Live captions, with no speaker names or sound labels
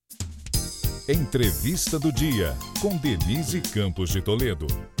Entrevista do dia, com Denise Campos de Toledo.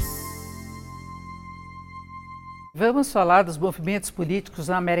 Vamos falar dos movimentos políticos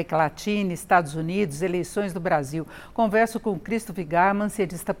na América Latina, Estados Unidos, eleições do Brasil. Converso com Christopher Garman,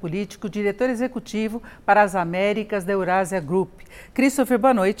 cientista político, diretor executivo para as Américas da Eurasia Group. Christopher,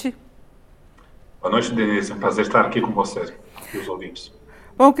 boa noite. Boa noite, Denise. É um prazer estar aqui com você e os ouvintes.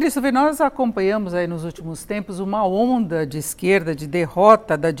 Bom, Christopher, nós acompanhamos aí nos últimos tempos uma onda de esquerda, de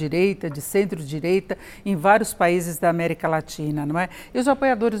derrota da direita, de centro-direita em vários países da América Latina, não é? E os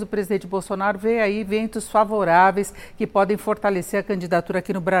apoiadores do presidente Bolsonaro veem aí ventos favoráveis que podem fortalecer a candidatura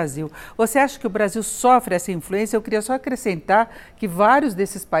aqui no Brasil. Você acha que o Brasil sofre essa influência? Eu queria só acrescentar que vários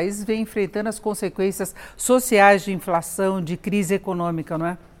desses países vêm enfrentando as consequências sociais de inflação, de crise econômica, não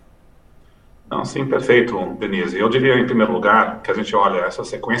é? Não, sim, perfeito, Denise. Eu diria, em primeiro lugar, que a gente olha essa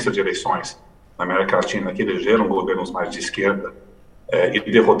sequência de eleições na América Latina que elegeram governos mais de esquerda e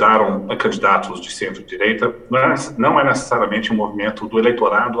derrotaram candidatos de centro-direita, não é necessariamente um movimento do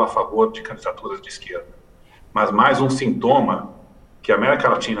eleitorado a favor de candidaturas de esquerda, mas mais um sintoma que a América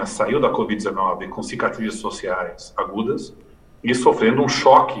Latina saiu da Covid-19 com cicatrizes sociais agudas e sofrendo um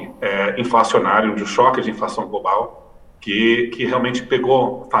choque inflacionário, um choque de inflação global, que realmente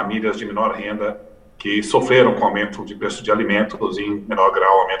pegou famílias de menor renda que sofreram com aumento de preço de alimentos e, em menor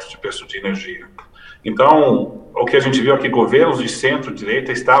grau, aumento de preço de energia. Então, o que a gente viu é que governos de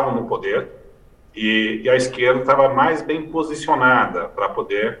centro-direita estavam no poder e a esquerda estava mais bem posicionada para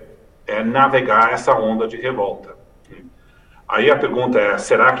poder navegar essa onda de revolta. Aí a pergunta é,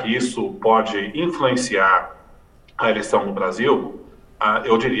 será que isso pode influenciar a eleição no Brasil?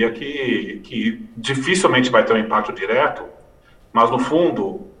 Eu diria que dificilmente vai ter um impacto direto, mas, no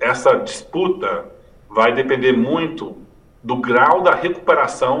fundo, essa disputa vai depender muito do grau da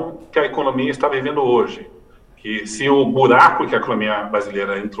recuperação que a economia está vivendo hoje. Que se o buraco que a economia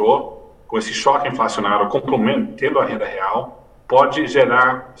brasileira entrou, com esse choque inflacionário comprometendo a renda real, pode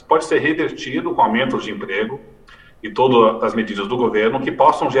ser revertido com aumentos de emprego e todas as medidas do governo que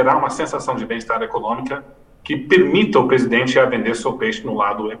possam gerar uma sensação de bem-estar econômica que permita o presidente a vender seu peixe no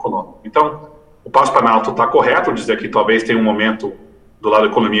lado econômico. Então, o Passo Planalto está correto dizer que talvez tenha um momento do lado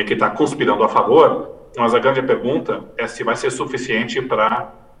da economia que está conspirando a favor, mas a grande pergunta é se vai ser suficiente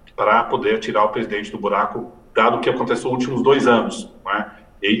para poder tirar o presidente do buraco, dado o que aconteceu nos últimos 2 anos, né?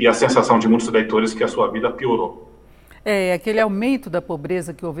 E a sensação de muitos eleitores que a sua vida piorou. Aquele aumento da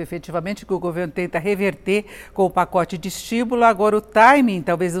pobreza que houve efetivamente, que o governo tenta reverter com o pacote de estímulo. Agora o timing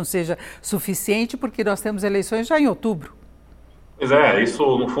talvez não seja suficiente, porque nós temos eleições já em outubro. Pois é, isso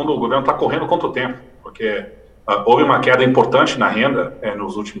no fundo o governo está correndo contra o tempo, porque houve uma queda importante na renda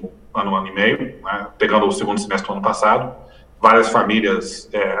nos últimos ano e meio, né, pegando o segundo semestre do ano passado, várias famílias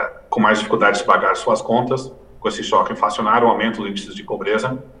com mais dificuldades de pagar suas contas, com esse choque inflacionário, aumento dos índices de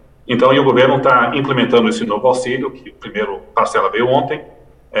pobreza. Então, o governo está implementando esse novo auxílio, que a primeira parcela veio ontem.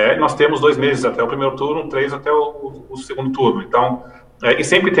 Nós temos 2 meses até o primeiro turno, 3 até o segundo turno. Então, e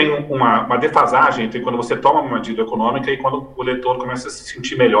sempre tem uma defasagem entre quando você toma uma medida econômica e quando o eleitor começa a se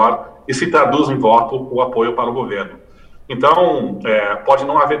sentir melhor e se traduz em voto o apoio para o governo. Então, pode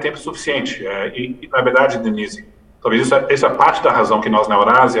não haver tempo suficiente. Na verdade, Denise, talvez essa é parte da razão que nós na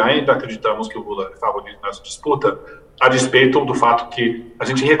Eurásia ainda acreditamos que o Lula é favorito nessa disputa, a despeito do fato que a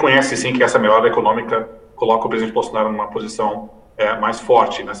gente reconhece, sim, que essa melhora econômica coloca o presidente Bolsonaro numa posição mais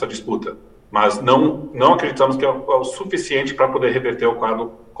forte nessa disputa. Mas não acreditamos que é o suficiente para poder reverter o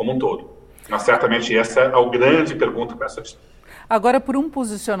quadro como um todo. Mas certamente essa é a grande pergunta para essa disputa. Agora, por um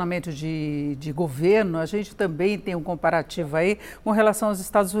posicionamento de governo, a gente também tem um comparativo aí com relação aos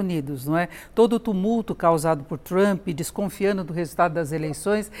Estados Unidos, não é? Todo o tumulto causado por Trump, desconfiando do resultado das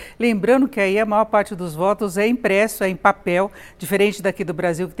eleições, lembrando que aí a maior parte dos votos é impresso, é em papel, diferente daqui do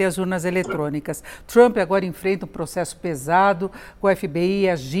Brasil que tem as urnas eletrônicas. Trump agora enfrenta um processo pesado, com o FBI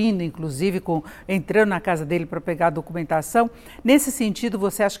agindo, inclusive, entrando na casa dele para pegar a documentação. Nesse sentido,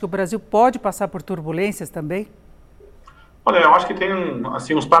 você acha que o Brasil pode passar por turbulências também? Olha, eu acho que tem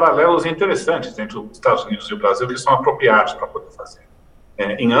assim, uns paralelos interessantes entre os Estados Unidos e o Brasil que são apropriados para poder fazer.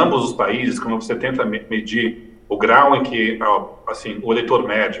 Em ambos os países, quando você tenta medir o grau em que assim, o eleitor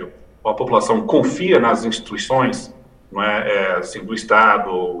médio ou a população confia nas instituições, não é, assim, do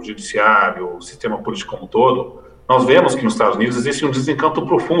Estado, o judiciário, o sistema político como um todo, nós vemos que nos Estados Unidos existe um desencanto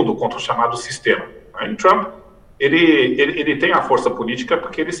profundo contra o chamado sistema. Em Trump, ele tem a força política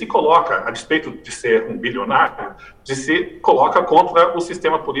porque ele se coloca, a despeito de ser um bilionário, se coloca contra o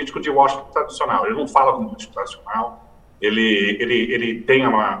sistema político de Washington tradicional. Ele não fala como político tradicional, ele tem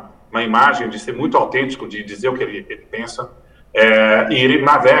uma imagem de ser muito autêntico, de dizer o que ele pensa, e ele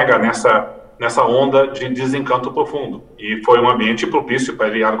navega nessa onda de desencanto profundo. E foi um ambiente propício para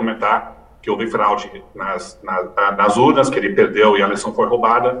ele argumentar que houve fraude nas urnas, que ele perdeu e a eleição foi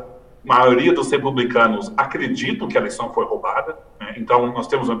roubada. A maioria dos republicanos acreditam que a eleição foi roubada, né? Então, nós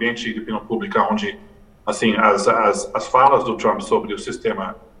temos um ambiente de opinião pública onde, assim, as falas do Trump sobre o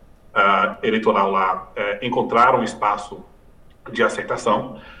sistema eleitoral lá encontraram espaço de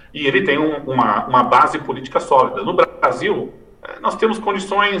aceitação, e ele tem uma base política sólida. No Brasil, nós temos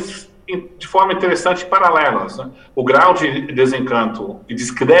condições de forma interessante paralelas, né? O grau de desencanto e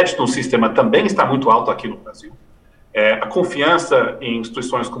descrédito no sistema também está muito alto aqui no Brasil. A confiança em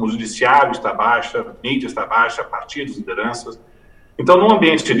instituições como o judiciário está baixa, a mídia está baixa, partidos, lideranças. Então, num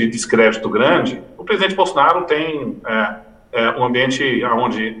ambiente de descrédito grande, o presidente Bolsonaro tem um ambiente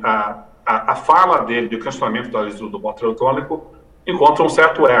onde a fala dele e o questionamento da lisura do voto eletrônico encontram um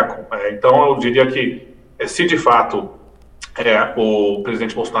certo eco. Então, eu diria que, se de fato o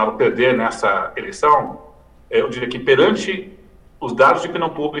presidente Bolsonaro perder nessa eleição, eu diria que perante os dados de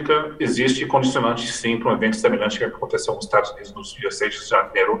opinião pública, existe condicionante, sim, para um evento semelhante que aconteceu nos Estados Unidos no dia 6 de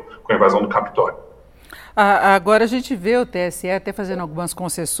janeiro, com a invasão do Capitólio. Agora a gente vê o TSE até fazendo algumas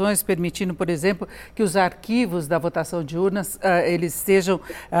concessões, permitindo, por exemplo, que os arquivos da votação de urnas eles sejam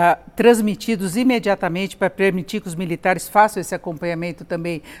transmitidos imediatamente para permitir que os militares façam esse acompanhamento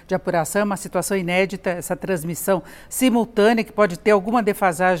também de apuração. É uma situação inédita, essa transmissão simultânea, que pode ter alguma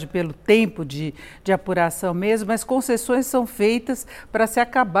defasagem pelo tempo de apuração mesmo, mas concessões são feitas para se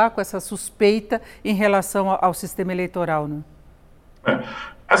acabar com essa suspeita em relação ao sistema eleitoral, né?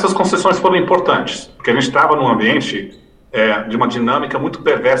 Essas concessões foram importantes, porque a gente estava num ambiente de uma dinâmica muito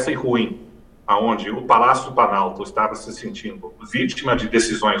perversa e ruim, onde o Palácio do Planalto estava se sentindo vítima de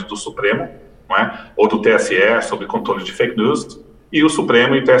decisões do Supremo, não é? Ou do TSE sobre controle de fake news, e o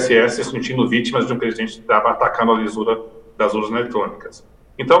Supremo e o TSE se sentindo vítimas de um presidente que estava atacando a lisura das urnas eletrônicas.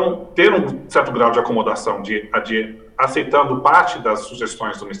 Então, ter um certo grau de acomodação, aceitando parte das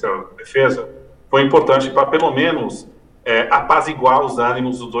sugestões do Ministério da Defesa, foi importante para, pelo menos, apaziguar os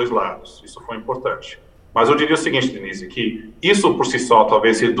ânimos dos dois lados. Isso foi importante. Mas eu diria o seguinte, Denise, que isso por si só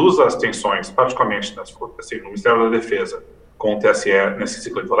talvez reduza as tensões, particularmente no Ministério da Defesa com o TSE nesse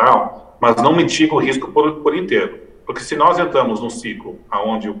ciclo eleitoral, mas não mitiga o risco por inteiro. Porque se nós entramos num ciclo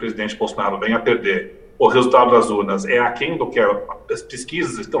onde o presidente Bolsonaro vem a perder, o resultado das urnas é aquém do que as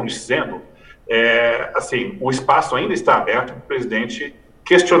pesquisas estão dizendo, assim, o espaço ainda está aberto para o presidente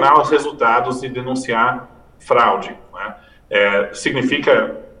questionar os resultados e denunciar fraude, né?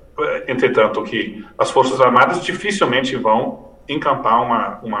 Significa, entretanto, que as Forças Armadas dificilmente vão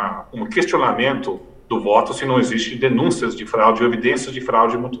encampar um questionamento do voto se não existe denúncias de fraude, evidências de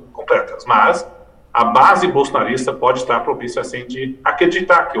fraude muito completas. Mas a base bolsonarista pode estar propícia, assim, de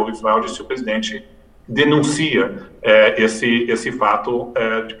acreditar que houve fraude se o presidente denuncia esse fato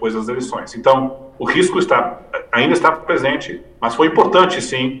depois das eleições. Então, o risco ainda está presente, mas foi importante,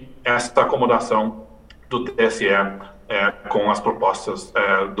 sim, essa acomodação do TSE com as propostas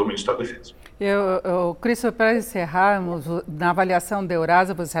do Ministério da Defesa. Christopher, para encerrarmos, na avaliação da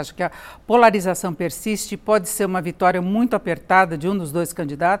Eurasia, você acha que a polarização persiste e pode ser uma vitória muito apertada de um dos dois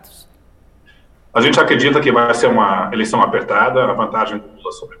candidatos? A gente acredita que vai ser uma eleição apertada. A vantagem do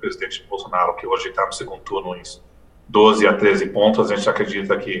Lula sobre o presidente Bolsonaro, que hoje está no segundo turno em 12 a 13 pontos, a gente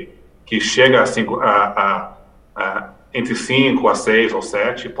acredita que chega entre 5 a 6 ou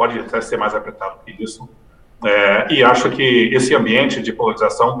 7, pode até ser mais apertado que isso. E acho que esse ambiente de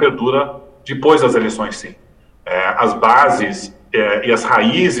polarização perdura depois das eleições, sim. As bases e as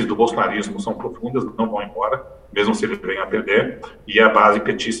raízes do bolsonarismo são profundas, não vão embora, mesmo se ele venha a perder, e a base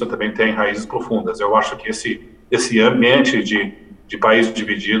petista também tem raízes profundas. Eu acho que esse ambiente de país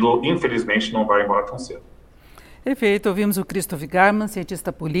dividido, infelizmente, não vai embora tão cedo. Perfeito. Ouvimos o Christopher Garman,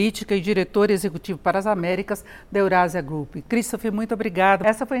 cientista política e diretor executivo para as Américas da Eurasia Group. Christopher, muito obrigado.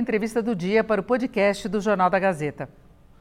 Essa foi a entrevista do dia para o podcast do Jornal da Gazeta.